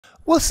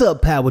What's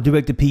up,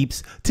 PowerDirector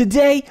peeps?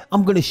 Today,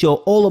 I'm going to show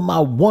all of my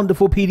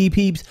wonderful PD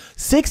peeps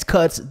 6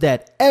 cuts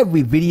that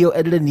every video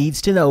editor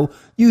needs to know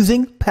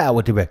using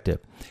PowerDirector.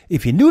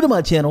 If you're new to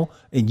my channel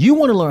and you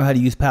want to learn how to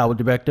use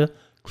PowerDirector,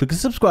 click the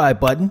subscribe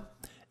button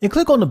and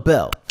click on the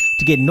bell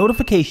to get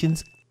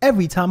notifications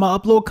every time I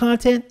upload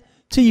content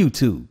to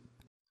YouTube.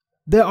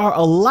 There are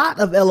a lot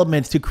of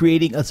elements to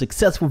creating a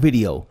successful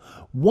video.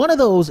 One of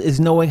those is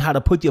knowing how to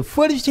put your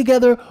footage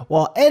together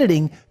while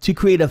editing to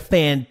create a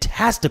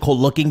fantastical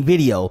looking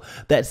video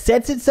that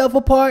sets itself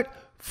apart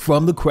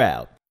from the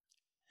crowd.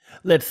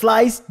 Let's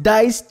slice,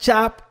 dice,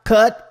 chop,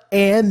 cut,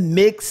 and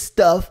mix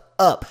stuff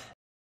up.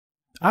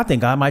 I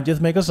think I might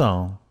just make a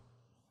song.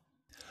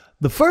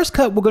 The first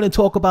cut we're going to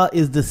talk about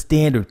is the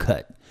standard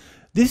cut.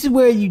 This is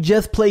where you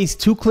just place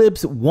 2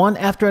 clips one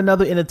after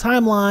another in a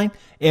timeline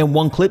and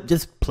one clip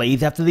just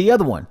plays after the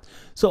other one.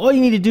 So all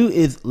you need to do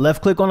is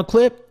left click on a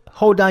clip,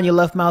 hold down your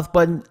left mouse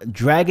button,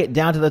 drag it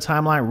down to the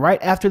timeline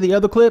right after the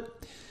other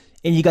clip,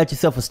 and you got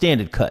yourself a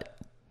standard cut.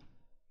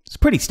 It's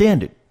pretty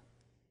standard.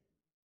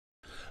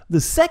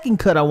 The second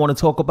cut I want to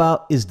talk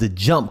about is the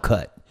jump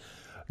cut.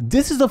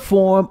 This is a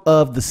form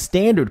of the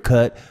standard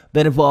cut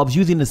that involves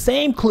using the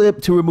same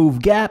clip to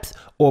remove gaps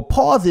or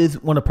pauses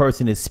when a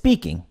person is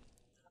speaking.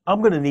 I'm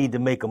going to need to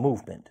make a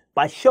movement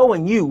by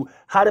showing you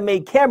how to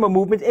make camera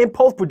movements in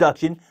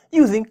post-production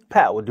using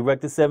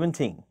PowerDirector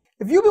 17.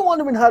 If you've been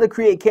wondering how to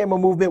create camera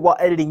movement while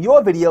editing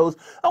your videos,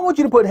 I want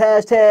you to put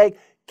hashtag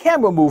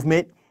camera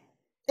movement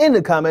in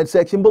the comment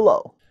section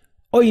below.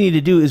 All you need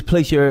to do is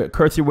place your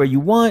cursor where you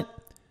want,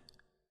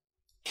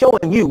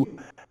 showing you,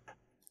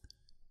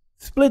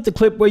 split the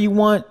clip where you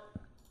want,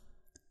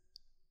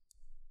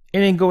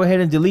 and then go ahead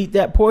and delete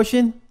that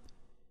portion,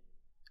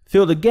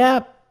 fill the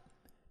gap,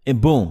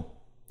 and boom.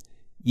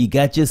 You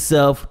got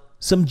yourself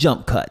some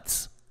jump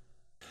cuts.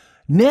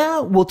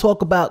 Now we'll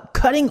talk about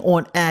cutting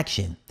on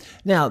action.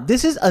 Now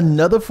this is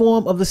another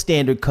form of the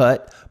standard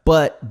cut,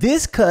 but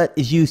this cut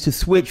is used to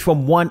switch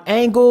from one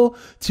angle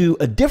to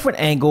a different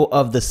angle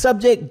of the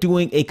subject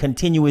doing a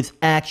continuous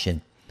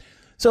action.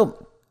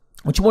 So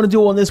what you want to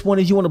do on this one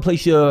is you want to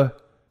place your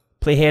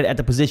playhead at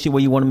the position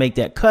where you want to make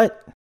that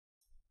cut.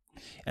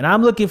 And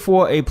I'm looking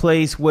for a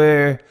place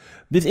where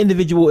this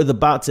individual is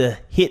about to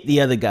hit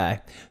the other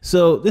guy.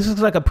 So this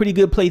looks like a pretty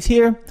good place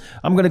here.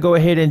 I'm going to go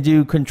ahead and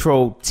do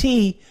Control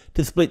T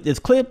to split this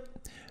clip.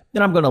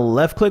 Then I'm going to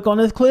left click on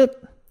this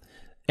clip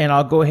and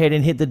I'll go ahead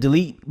and hit the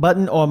delete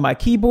button on my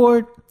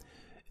keyboard.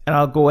 And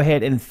I'll go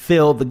ahead and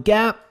fill the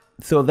gap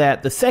so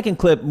that the second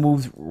clip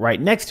moves right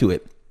next to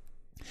it.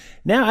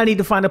 Now I need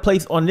to find a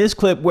place on this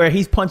clip where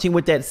he's punching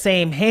with that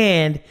same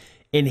hand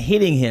and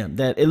hitting him.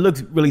 That it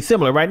looks really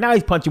similar. Right now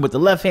he's punching with the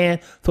left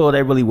hand, so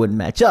that really wouldn't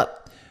match up.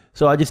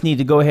 So I just need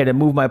to go ahead and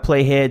move my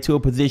playhead to a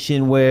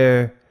position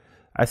where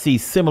I see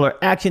similar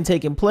action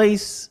taking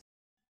place.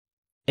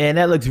 And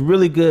that looks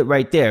really good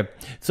right there.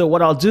 So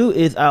what I'll do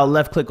is I'll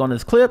left click on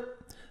this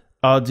clip.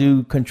 I'll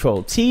do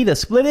Control T to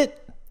split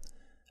it.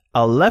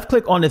 I'll left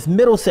click on this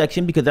middle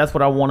section because that's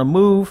what I want to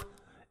move.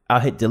 I'll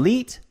hit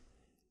delete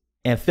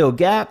and fill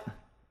gap.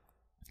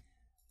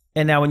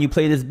 And now when you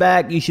play this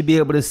back, you should be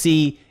able to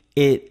see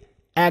it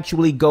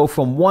actually go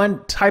from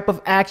one type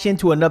of action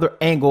to another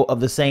angle of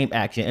the same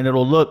action, and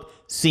it'll look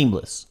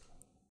seamless.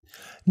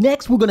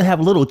 Next, we're going to have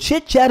a little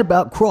chit chat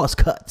about cross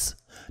cuts.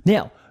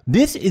 Now,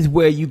 this is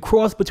where you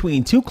cross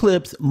between 2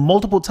 clips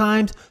multiple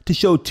times to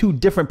show 2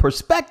 different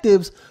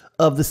perspectives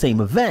of the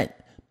same event.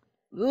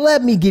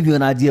 Let me give you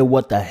an idea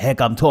what the heck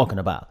I'm talking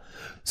about.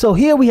 So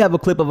here we have a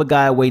clip of a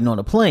guy waiting on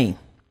a plane.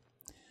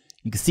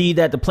 You can see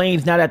that the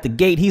plane's not at the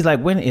gate. He's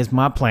like, when is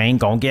my plane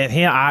gonna get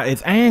here?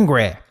 It's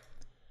angry.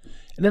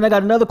 And then I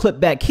got another clip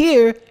back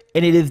here,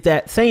 and it is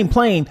that same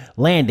plane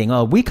landing.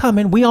 We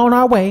coming, we on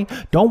our way.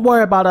 Don't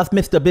worry about us,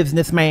 Mr.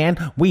 Businessman.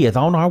 We is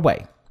on our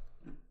way.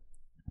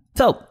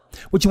 So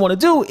what you want to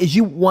do is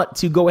you want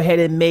to go ahead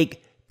and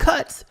make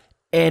cuts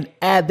and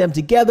add them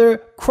together,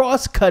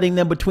 cross-cutting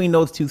them between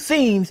those 2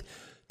 scenes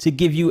to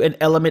give you an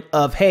element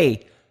of,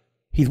 hey,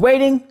 he's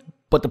waiting,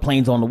 but the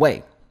plane's on the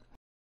way.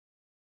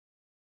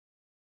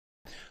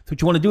 So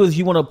what you want to do is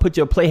you want to put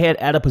your playhead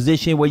at a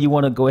position where you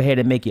want to go ahead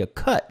and make your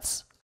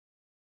cuts.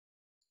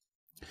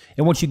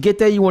 And once you get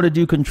there, you want to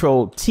do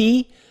Control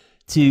T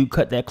to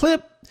cut that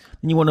clip.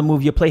 Then you want to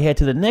move your playhead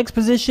to the next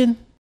position.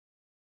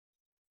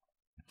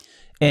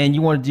 And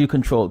you want to do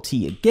Control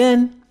T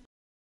again.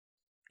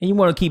 And you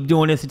want to keep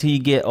doing this until you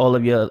get all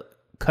of your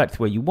cuts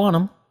where you want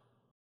them.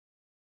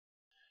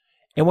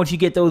 And once you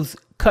get those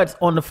cuts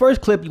on the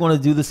first clip, you want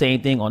to do the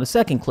same thing on the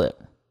second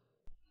clip.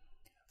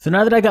 So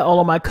now that I got all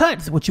of my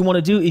cuts, what you want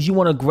to do is you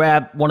want to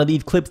grab one of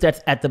these clips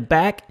that's at the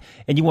back,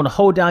 and you want to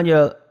hold down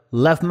your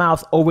left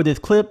mouse over this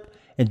clip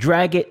and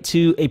drag it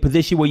to a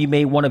position where you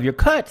made one of your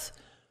cuts.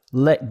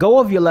 Let go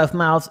of your left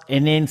mouse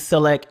and then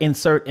select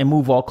insert and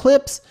move all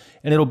clips,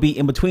 and it'll be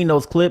in between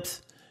those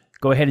clips.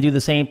 Go ahead and do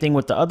the same thing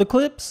with the other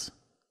clips.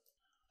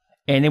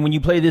 And then when you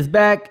play this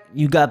back,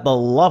 you got the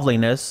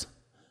loveliness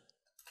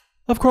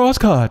of cross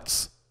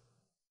cuts.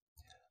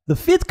 The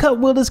 5th cut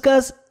we'll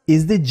discuss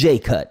is the J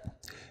cut.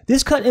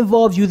 This cut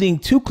involves using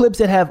two clips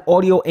that have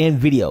audio and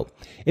video.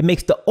 It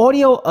makes the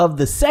audio of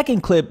the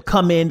second clip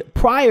come in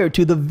prior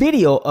to the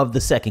video of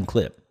the second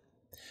clip.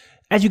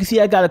 As you can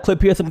see, I got a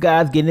clip here, some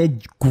guys getting a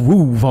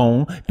groove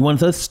on, doing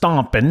some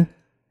stomping.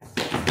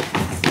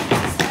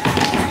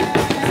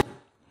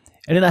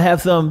 And then I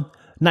have some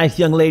nice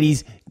young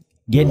ladies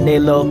getting their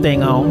little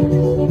thing on.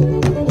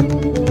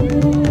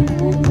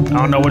 I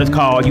don't know what it's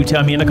called. You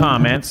tell me in the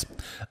comments.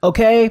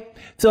 Okay,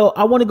 so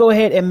I want to go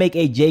ahead and make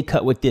a J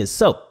cut with this.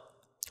 So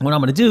what I'm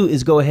going to do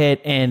is go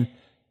ahead and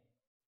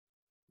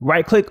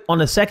right click on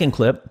the second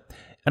clip,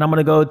 and I'm going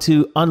to go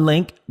to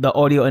unlink the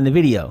audio and the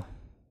video.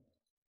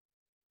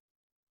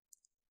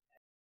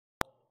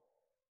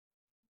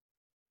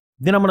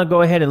 Then I'm going to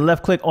go ahead and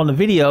left click on the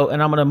video,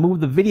 and I'm going to move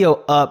the video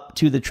up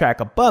to the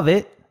track above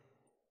it.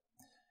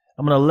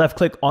 I'm going to left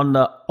click on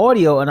the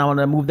audio, and I'm going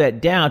to move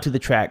that down to the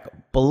track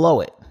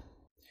below it.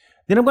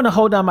 Then I'm going to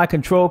hold down my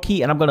control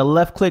key, and I'm going to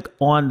left click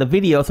on the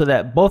video so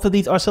that both of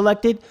these are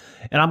selected.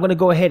 And I'm going to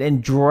go ahead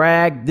and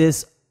drag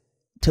this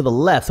to the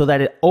left so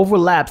that it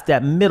overlaps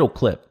that middle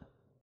clip.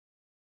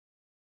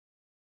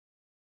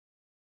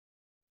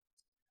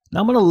 Now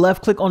I'm going to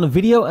left click on the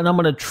video, and I'm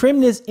going to trim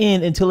this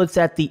in until it's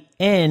at the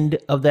end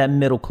of that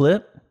middle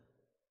clip.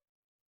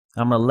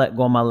 I'm going to let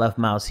go of my left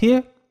mouse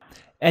here.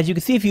 As you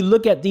can see, if you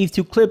look at these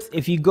two clips,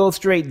 if you go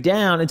straight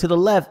down and to the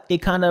left,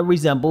 it kind of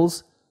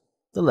resembles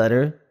the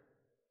letter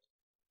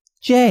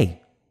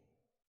J.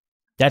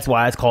 That's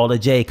why it's called a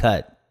J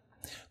cut.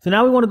 So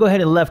now we want to go ahead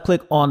and left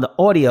click on the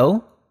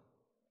audio,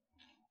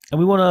 and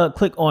we want to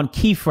click on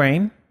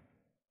keyframe.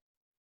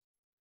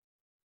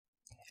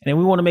 And then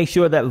we want to make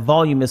sure that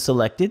volume is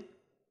selected.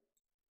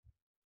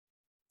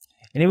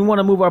 And then we want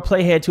to move our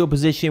playhead to a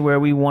position where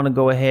we want to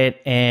go ahead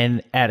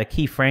and add a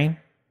keyframe.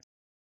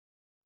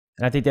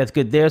 And I think that's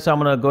good there. So I'm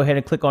going to go ahead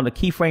and click on the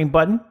keyframe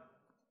button.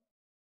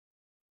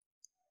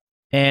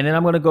 And then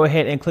I'm going to go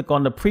ahead and click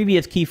on the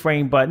previous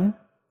keyframe button.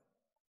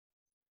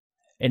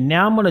 And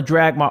now I'm going to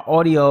drag my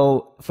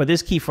audio for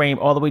this keyframe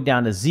all the way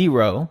down to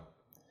 0.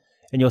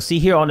 And you'll see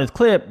here on this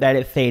clip that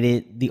it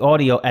faded the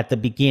audio at the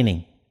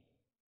beginning.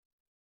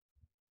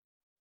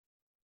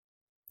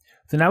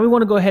 So now we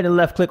want to go ahead and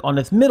left click on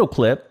this middle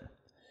clip.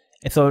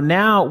 And so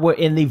now we're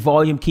in the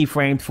volume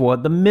keyframe for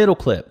the middle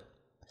clip.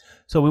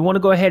 So we want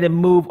to go ahead and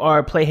move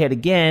our playhead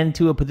again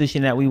to a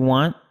position that we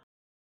want.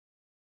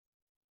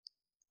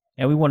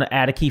 And we want to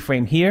add a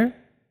keyframe here.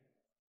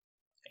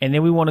 And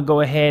then we want to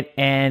go ahead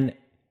and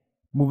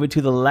move it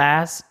to the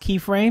last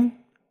keyframe,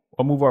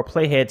 or move our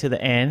playhead to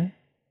the end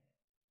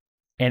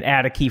and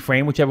add a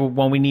keyframe, whichever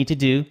one we need to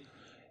do.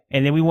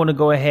 And then we want to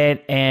go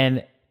ahead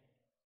and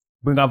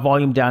bring our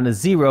volume down to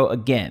 0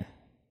 again.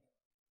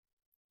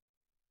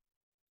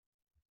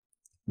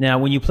 Now,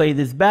 when you play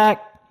this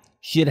back, you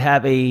should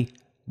have a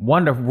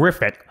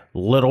wonderific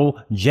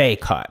little J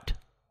cut.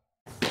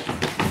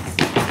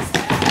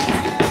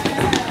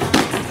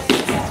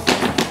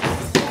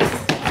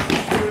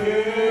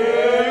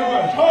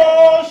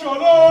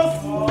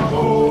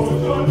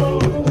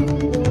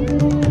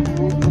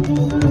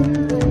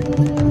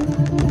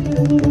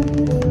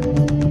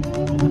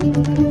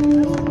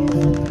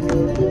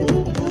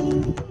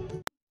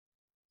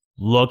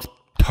 Looks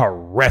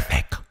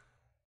terrific.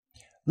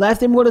 Last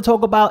thing we're going to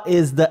talk about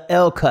is the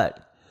L cut.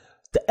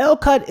 The L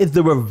cut is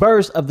the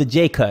reverse of the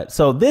J cut.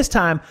 So this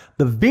time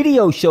the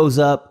video shows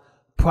up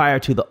prior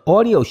to the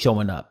audio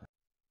showing up.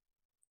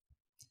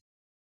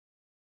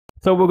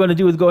 So what we're going to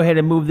do is go ahead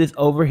and move this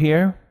over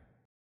here.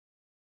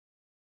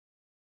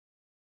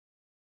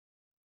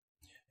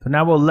 So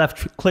now we'll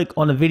left click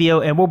on the video,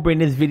 and we'll bring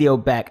this video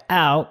back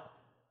out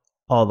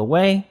all the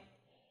way.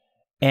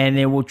 And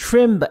then we'll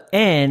trim the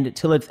end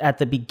till it's at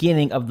the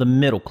beginning of the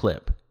middle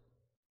clip.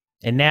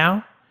 And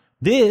now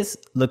this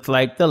looks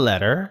like the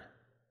letter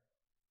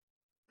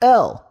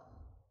L.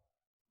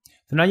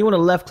 So now you want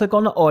to left click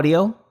on the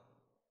audio.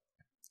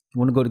 You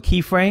want to go to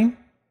keyframe.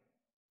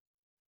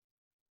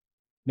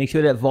 Make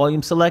sure that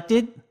volume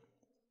selected.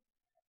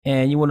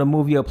 And you want to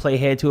move your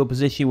playhead to a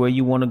position where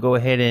you want to go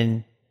ahead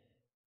and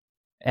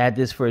add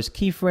this first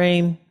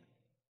keyframe.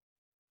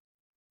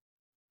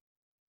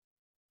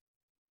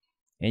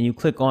 And you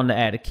click on the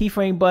add a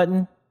keyframe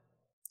button.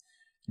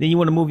 Then you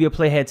want to move your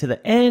playhead to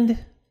the end. You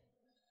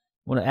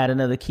want to add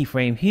another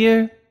keyframe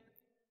here.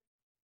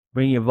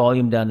 Bring your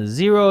volume down to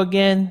 0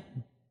 again.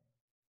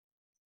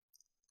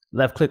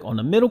 Left click on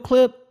the middle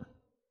clip.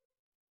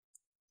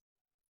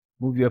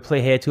 Move your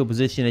playhead to a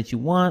position that you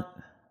want.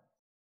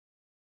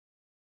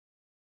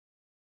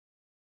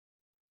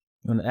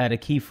 You want to add a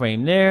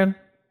keyframe there.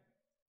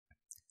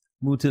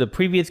 Move to the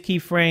previous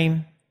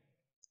keyframe.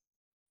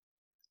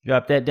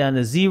 Drop that down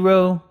to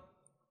 0.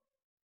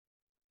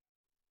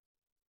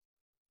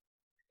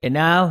 And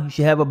now you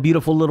should have a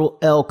beautiful little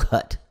L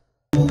cut.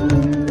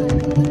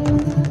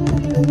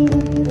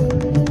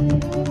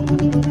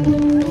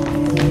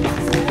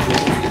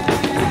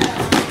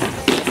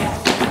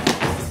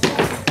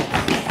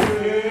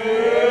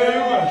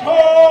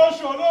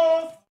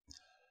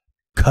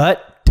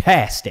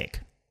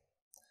 Cut-tastic.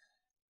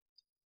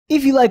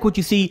 If you like what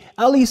you see,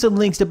 I'll leave some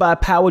links to buy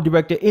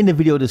PowerDirector in the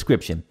video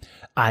description.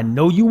 I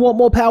know you want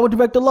more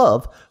PowerDirector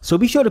love, so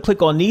be sure to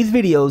click on these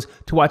videos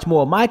to watch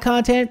more of my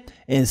content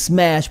and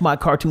smash my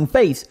cartoon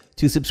face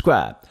to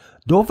subscribe.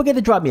 Don't forget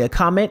to drop me a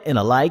comment and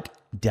a like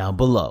down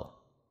below.